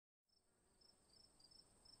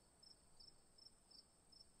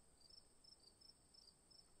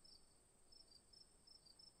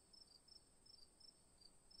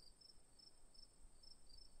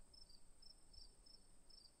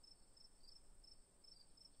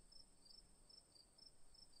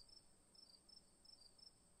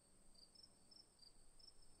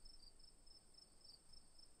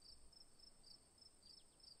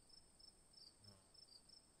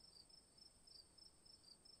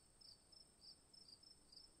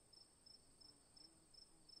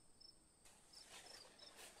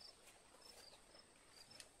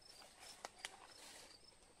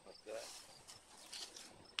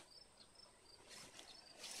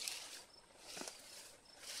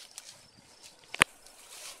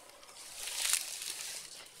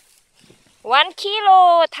1 กิโล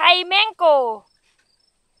ไทยแมงโก้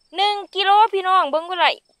1 กิโลพี่น้องเบิ่งว่าไร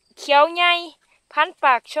เขียวใหญ่พันป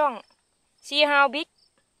ากช่อง See how big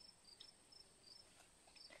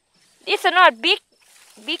This is not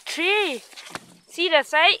big tree See the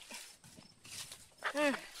size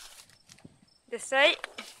The size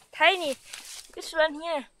tiny This one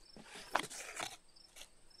here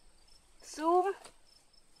Zoom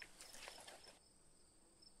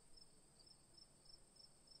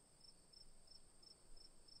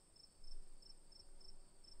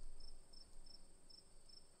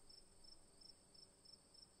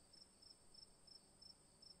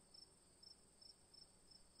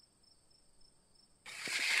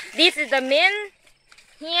This is the male.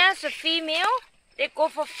 Here's the female. They go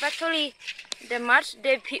for factory. The much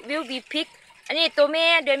they will be picked. อันนี้ตัวแม่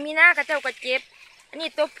เดือนมีนาก็เจ้าก็เจ็บอันนี้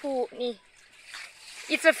ตัวผู้นี่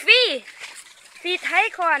It's a free Thai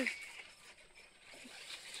corn.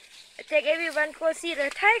 I take everyone go see the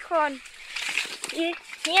Thai corn.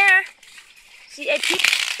 Here, see I pick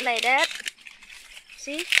like that.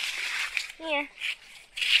 See, here.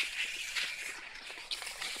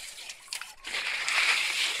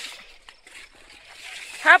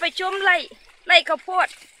พาไปชมไร่ข้าวโพด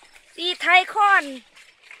ตีไทยคอน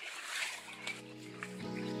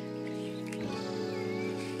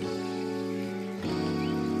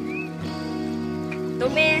ตัว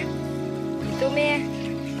เมย์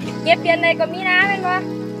เก็บเดือนใดก็มีนะเป็นวะ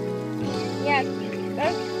เนี่ย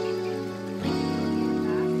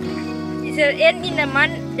It's an end in a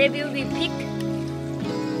month they will be picked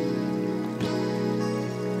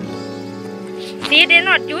See they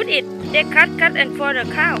not use it They cut and for the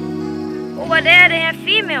cow. Over there they have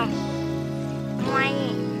female.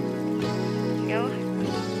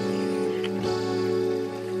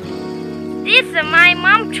 This is my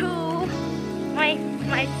mom too. My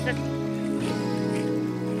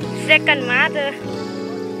second mother.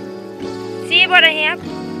 See what I have?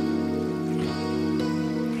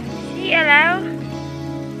 See allow.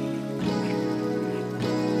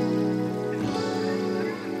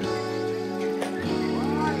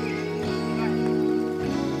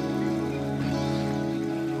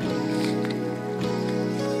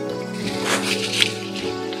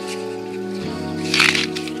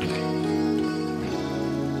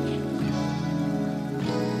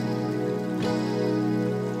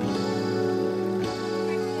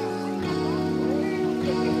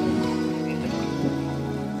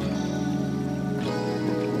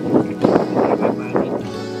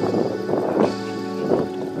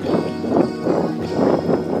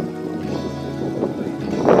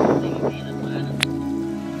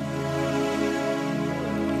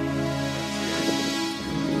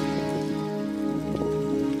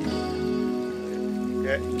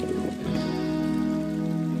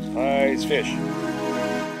 Nice fish.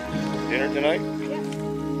 Dinner tonight?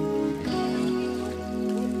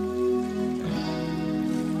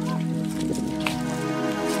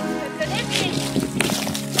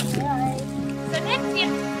 Yeah.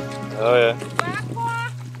 Oh yeah.